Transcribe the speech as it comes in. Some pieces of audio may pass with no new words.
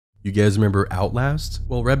You guys remember Outlast?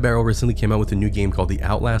 Well, Red Barrel recently came out with a new game called the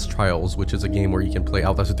Outlast Trials, which is a game where you can play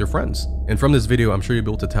Outlast with your friends. And from this video, I'm sure you'll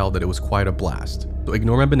be able to tell that it was quite a blast. So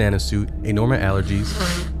ignore my banana suit, ignore my allergies,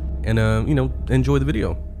 and you know, enjoy the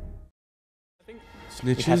video.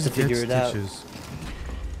 Snitches have to get figure it out. stitches.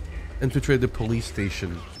 Infiltrate the police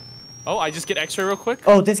station. Oh, I just get X-ray real quick.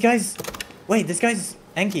 Oh, this guy's... Wait, this guy's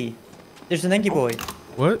Enki. There's an Enki boy.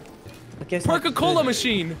 What? Coca-Cola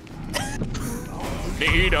machine.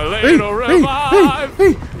 Need a little revive.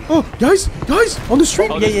 Hey! Oh, guys, on the street.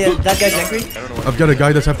 Oh, Yeah, that guy's angry. I've got a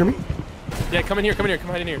guy that's after me. Yeah, come in here, come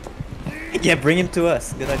hide in here. Yeah, bring him to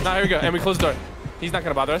us. Good idea. Nah, here we go, and we close the door. He's not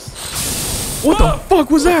gonna bother us. What the fuck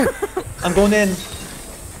was that? I'm going in.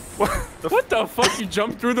 What the fuck? You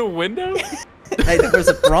jumped through the window? Hey, there was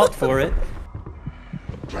a prompt for it.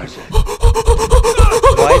 Why is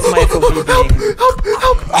my FOV being...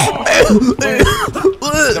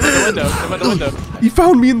 Jump out the window. He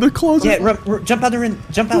found me in the closet. Yeah, jump out the ring.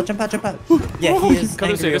 Jump out. Yeah, he is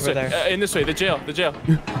Come angry this over way. there. In this way, the jail.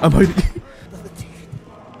 I'm hiding.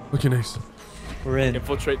 Okay, nice. We're in.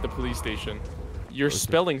 Infiltrate the police station. You're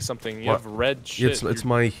spelling something. You have red shit. It's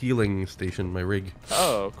my healing station, my rig.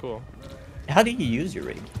 Oh, cool. How do you use your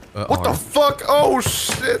rig? What the fuck? Oh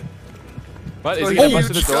shit! What? Is he gonna bust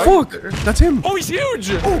through the door? Fuck! That's him. Oh, he's huge!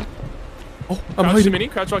 Oh, I'm Crouch to hiding. mini,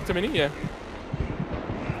 crouch walk to mini, yeah.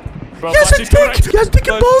 Bro, Yes, Flash, a he's coming dick! right- Yes, dick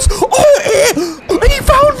and Flash- balls! Oh, he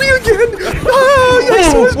found me again! Ah,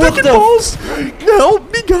 yes, Oh, dick and balls!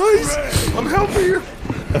 Help me, guys! I'm helping you.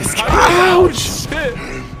 Ouch! Shit!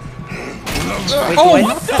 Wait, Oh, do I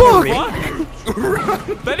not have a fuck!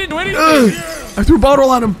 rig? That didn't do anything! I threw a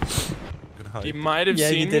bottle at him. He might have Yeah,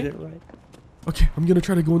 seen you did me. it right. Okay, I'm gonna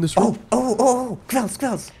try to go in this room. Oh, Klaus. He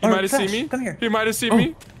Alright, might have seen Flash, me. Come here. He might have seen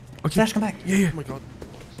me. Okay. Flash, come back. Yeah. Oh my god.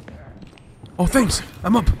 Oh, thanks.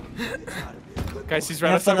 I'm up. Guys, he's right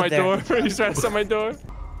Have outside fun my up there. door. He's right outside my door.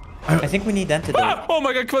 I think we need antidote. Ah! Oh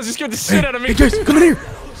my god, Klaus, you scared the shit out of me. Hey, guys, come in here.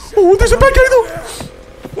 Oh, there's a bad guy though.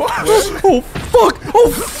 Oh, fuck.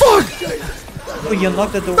 Oh, fuck. Oh, you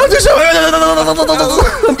unlocked the door.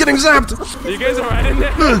 I'm getting zapped. You guys are right in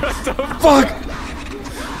there. What the Fuck.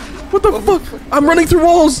 What the fuck? I'm running through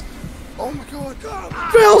walls. Oh my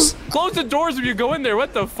god. Fails. Close the doors when you go in there.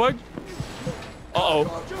 What the fuck?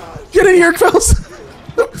 Uh-oh. Get in here, Fails.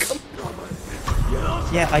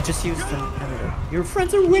 Yeah, I just used an antidote. Your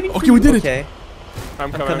friends are waiting for Okay, you. we did it. Okay.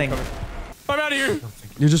 I'm coming. I'm out of here.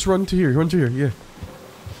 You just run to here. Yeah.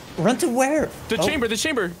 Run to where? The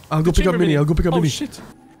chamber. I'll go pick up Minnie. I'll go pick up Oh Minnie. shit.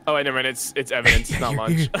 Oh, wait, never mind. It's evidence. It's not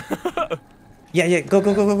lunch. Yeah, go.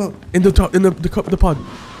 In the top, in the pod.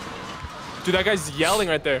 Dude, that guy's yelling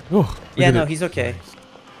right there. Oh. we Yeah, did no, it. he's okay.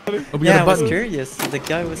 Oh, we Yeah, got I a was button. curious. The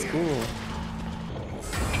guy was cool.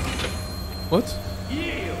 What?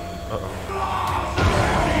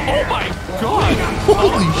 Oh my god.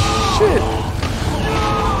 Holy shit!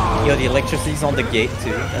 Yo, the electricity's on the gate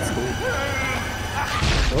too. That's cool.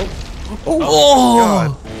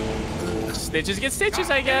 Oh! Snitches get stitches,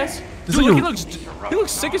 I guess. This Dude, is look, like he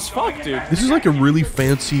looks sick as fuck, dude. This is like a really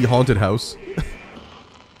fancy haunted house. We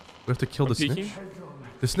have to kill the Peeking. snitch.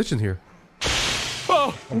 The snitch in here.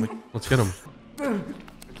 Oh, Let's get him.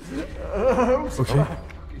 Okay.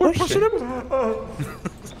 we're pushing him.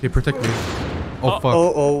 Okay, protect me. Oh fuck.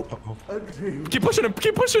 Oh. Keep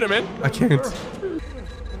pushing him, man. I can't.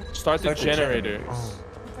 Start the generator.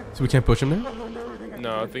 So we can't push him now?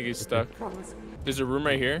 No, I think he's stuck. There's a room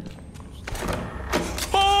right here.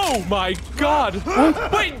 Oh my god!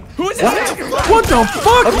 Wait, who is this? What the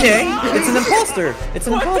fuck? Okay, it's an imposter. It's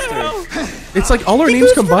an What the imposter. hell? It's like all our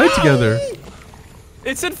names combined together.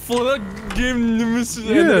 It said FlashGamesNemesis and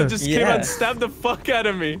then Yeah. it just came out and stabbed the fuck out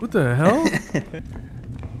of me. What the hell?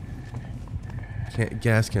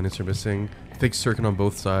 Gas canister missing. Thick circuit on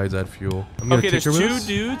both sides. Add fuel. I'm gonna Okay, there's tinker with two this.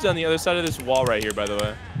 dudes on the other side of this wall right here, by the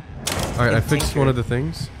way. All right, I fixed one of the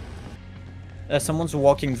things. Someone's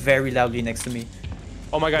walking very loudly next to me.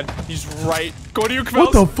 Oh my god, he's right. Go to you, Kvells.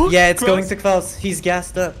 What the fuck? Yeah, it's Klaus. going to Klaus. He's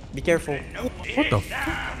gassed up. Be careful. What the fuck?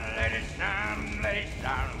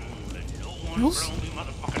 Else?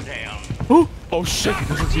 Oh! Oh shit.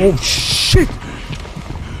 Oh shit!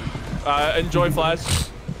 Enjoy Flash.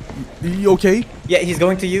 You okay? Yeah, he's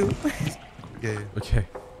going to you. Yeah. Okay.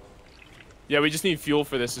 Yeah, we just need fuel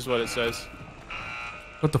for this, is what it says.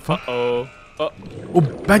 What the fuck? Oh. Oh,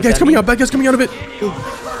 bad guys coming out! Bad guys coming out of it!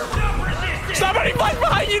 Stop running Flash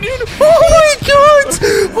behind you, dude! Oh my god!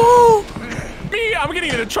 Oh! Me, I'm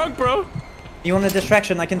getting in the trunk, bro. You want a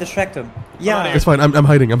distraction? I can distract him. Yeah. It's fine. I'm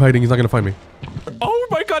hiding. He's not gonna find me. Oh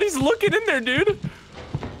my god, he's looking in there, dude.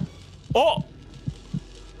 Oh.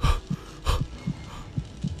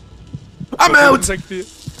 I'm out! It's like the...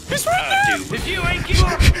 He's right there! If you ain't give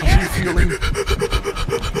up,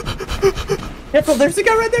 Careful, there's a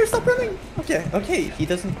guy right there. Stop running. Okay, okay, he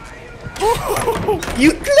doesn't.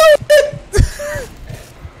 You closed it.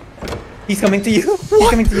 He's coming to you. He's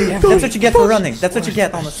coming to you. That's what you get for running. That's what you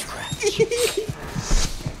get, honestly.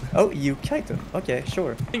 Oh, you kite him. Okay,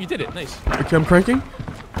 sure. I think you did it. Nice. Okay, I'm cranking.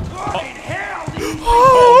 Oh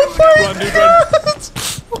my god!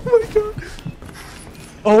 Oh my god.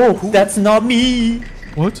 Oh, that's not me.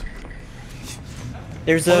 What?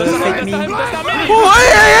 There's a fake me. That's not me! Oh,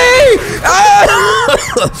 hey, hey, hey! Ah!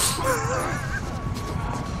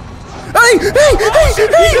 Hey, hey,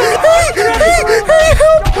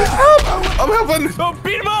 help, help! I'm helping. Oh,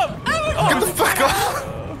 beat him up! Get the fuck off.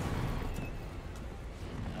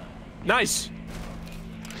 Nice.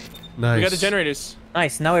 Nice. We got the generators.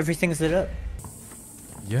 Nice, now everything's lit up.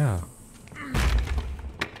 Yeah.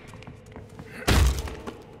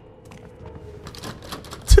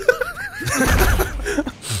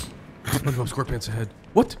 SpongeBob SquarePants ahead.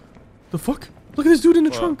 What? The fuck? Look at this dude in the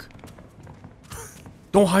trunk.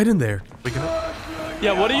 Don't hide in there.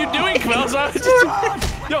 Yeah, what are you doing, Kvells?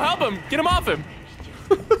 Yo, help him! Get him off him!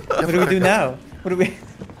 What do we do now? What do we...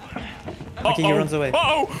 Okay, he runs away.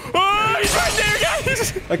 Oh, he's right there,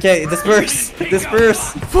 guys! Okay, disperse!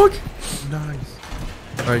 Disperse! Fuck! Nice.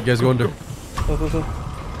 Alright, guys, go under. Go, go, go.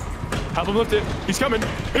 Help him lift it. He's coming.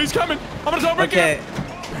 He's coming. I'm gonna throw a break Okay. in.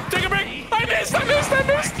 Take a break. I missed. I missed. I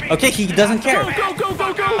missed. Okay, he doesn't care. Go, go, go,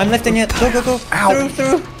 go, go. I'm lifting it. Go, go, go. Ow.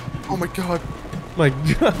 Through. Oh my god. My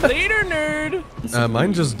god. Later, nerd.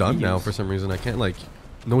 Mine's just done now for some reason. I can't, like,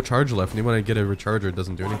 no charge left. And even when I get a recharger, it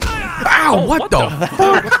doesn't do anything. Ow! What the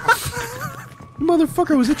fuck?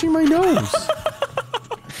 Motherfucker was itching my nose.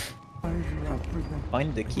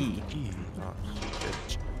 Find the key.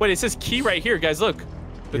 Wait, it says key right here, guys. Look.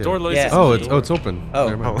 The Yeah. door literally Yeah. says Oh, key. it's open. Oh.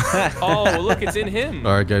 Never mind. Oh, look, it's in him.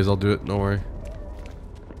 Alright, guys, I'll do it. Don't worry.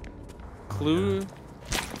 Clue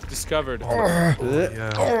discovered. Yeah.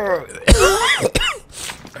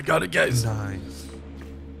 I got it, guys. Nice.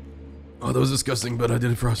 Oh, that was disgusting, but I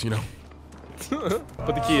did it for us, you know.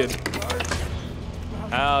 Put the key in.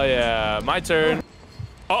 Hell yeah. My turn.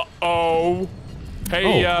 Uh-oh.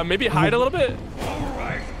 Hey, Oh. maybe hide a little bit.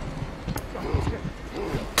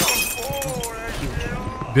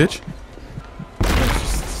 Bitch.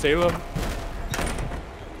 Just stay low.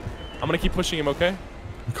 I'm gonna keep pushing him, okay?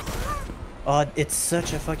 It's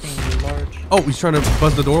such a fucking large... Oh, he's trying to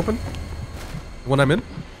buzz the door open? The one I'm in?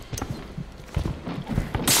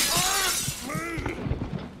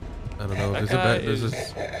 I don't know. That Is it guy bad? Is is-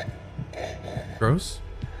 this gross?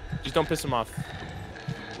 Just don't piss him off.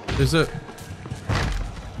 Is it?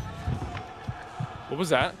 What was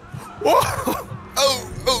that? Oh, oh.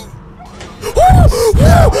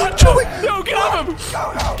 Joey! Yo, get off him!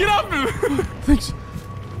 Get off him! Thanks.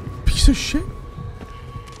 Piece of shit.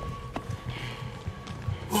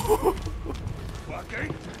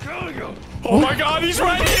 Oh my god, he's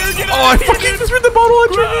right here! Get Oh, out I of here, fucking dude! threw the bottle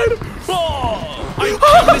at your Run! head. Oh,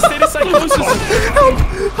 I'm in a state of psychosis.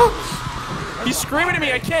 He's screaming at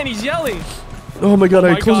me. I can't. He's yelling. Oh my god, Oh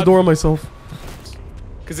I my closed God. the door on myself.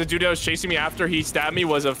 Because the dude that was chasing me after he stabbed me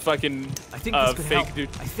was a fucking fake dude.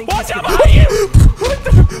 I think Watch out behind you!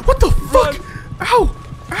 What the fuck? Ow!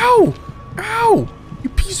 Ow! Ow! You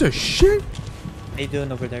piece of shit! What are you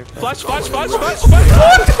doing over there? Flash, flash, flash, flash, What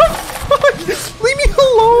flash! the fuck? Leave me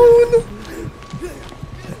alone!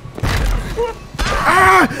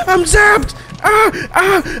 Ah! I'm zapped!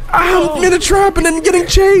 I'm in a trap and then getting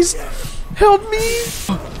chased! Help me!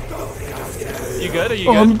 You good? Are you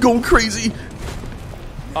Oh, good? I'm going crazy.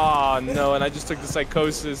 Oh no, and I just took the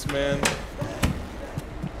psychosis, man.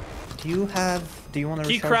 Do you want to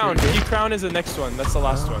Key crown. Key crown is the next one. That's the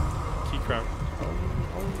last one. Key crown.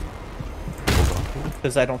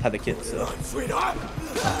 Because I don't have a kit, so...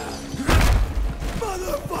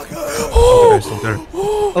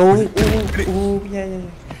 Oh! Oh, yeah.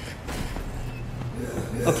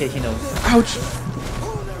 Okay, he knows. Ouch!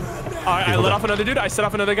 I let off another dude. I set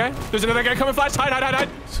off another guy. There's another guy coming. Flash. Hide.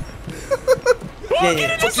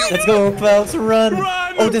 Yeah. Let's go, Phelps, run!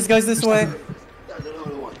 Run! Oh, this guy's this way.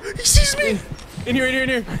 He sees me! In here.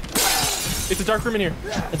 It's a dark room in here.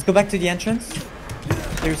 Let's go back to the entrance.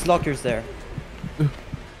 There's lockers there.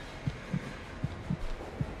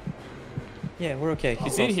 Yeah, we're okay.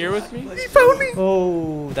 He's in here with me. He found me!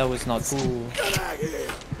 Oh, that was not cool.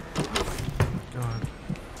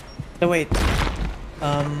 So wait,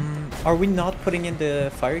 are we not putting in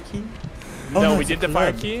the fire key? Oh, No, we it's did a the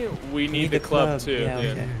fire club. key. We need the club too. Yeah,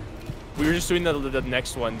 okay. We were just doing the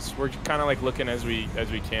next ones. We're kind of like looking as we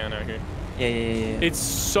can out here. Yeah. It's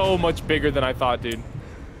so much bigger than I thought, dude.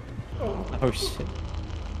 Oh shit.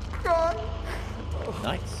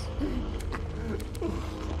 Nice.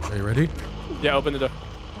 Are you ready? Yeah, open the door.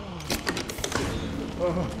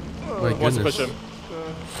 My Wants to goodness. push him.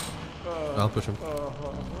 I'll push him.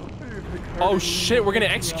 Oh shit, we're gonna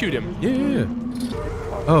execute him. Yeah.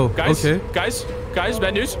 Oh, Guys, okay. guys,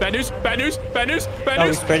 bad news, bad news, bad news, bad news, bad Are we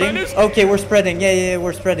news, spreading? bad news. Okay, we're spreading. Yeah,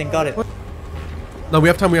 we're spreading. Got it. No, we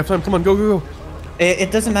have time. Come on, go.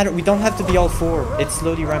 It doesn't matter. We don't have to be all four. It's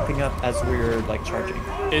slowly ramping up as we're like charging.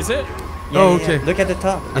 Is it? Oh, okay. Look at the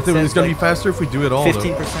top. I think it's gonna be faster if we do it all.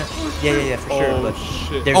 15%. Yeah, for sure. Oh But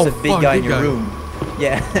shit. there's a big guy in your room.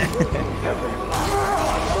 Yeah.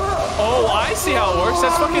 Oh, I see how it works.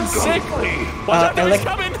 That's fucking sick. Watch out, he's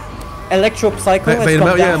coming. Electro Psycho has Bait him come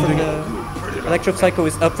out, yeah, down I'm from doing the... Electro Psycho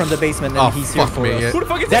is up from the basement and Oh, he's here fuck for me, us. yeah. Who the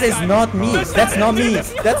fuck is That this is guy? not me. That's not me.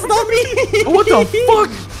 That's not me. What the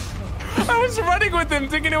fuck? I was running with him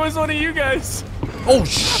thinking it was one of you guys. Oh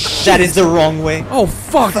shit. That is the wrong way. Oh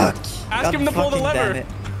fuck. Ask him to pull the fucking damn lever. it.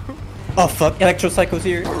 Oh fuck, Electro Psycho's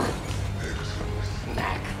here.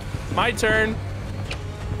 My turn.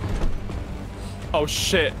 Oh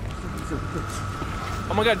shit.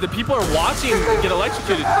 Oh my god, the people are watching get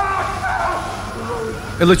electrocuted.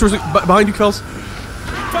 Electricity behind you, Kels.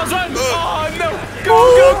 Fels, run! Oh no!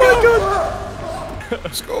 Go!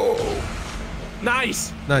 Let's go.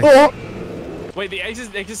 Nice! Nice. Oh, Wait, the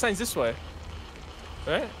exit sign's this way.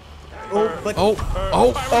 Right? but Oh.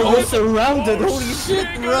 we're surrounded. Holy shit,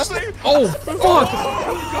 bro. Oh fuck.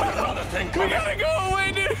 We gotta go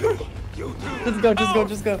away, dude!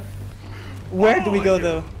 Just go. Where do we go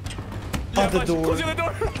though? Yeah, On the Flash, door. closing the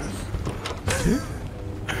door.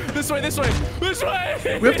 This way! This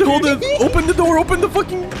way! We have to hold it. Open the door. Open the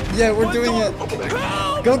fucking. Yeah, we're doing it.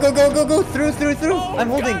 Help! Go. Through. Oh, I'm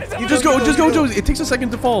holding. guys, You Just go, Joe. It takes a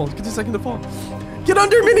second to fall. It takes a second to fall. Get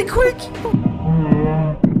under, Minnie, quick!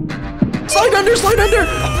 Slide under!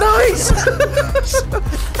 Nice!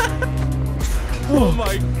 Oh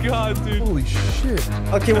my god, dude. Holy shit.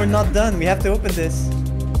 Okay, we're not done. We have to open this.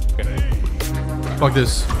 Fuck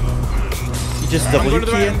this. You just I'm W going to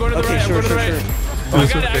the key right, it? I'm going to the Okay, right, I'm sure. going to the right. Oh, I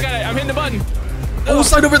got it. I'm hitting the button. Oh,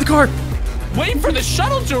 slide over the car! Wait for the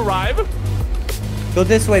shuttle to arrive. Go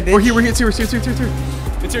this way, bitch. We're here, it's here. It's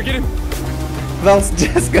here, get in. Well,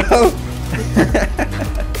 just go.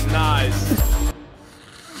 Nice.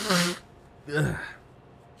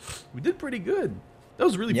 We did pretty good. That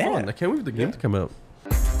was really Yeah. fun. I can't wait for the game to come out.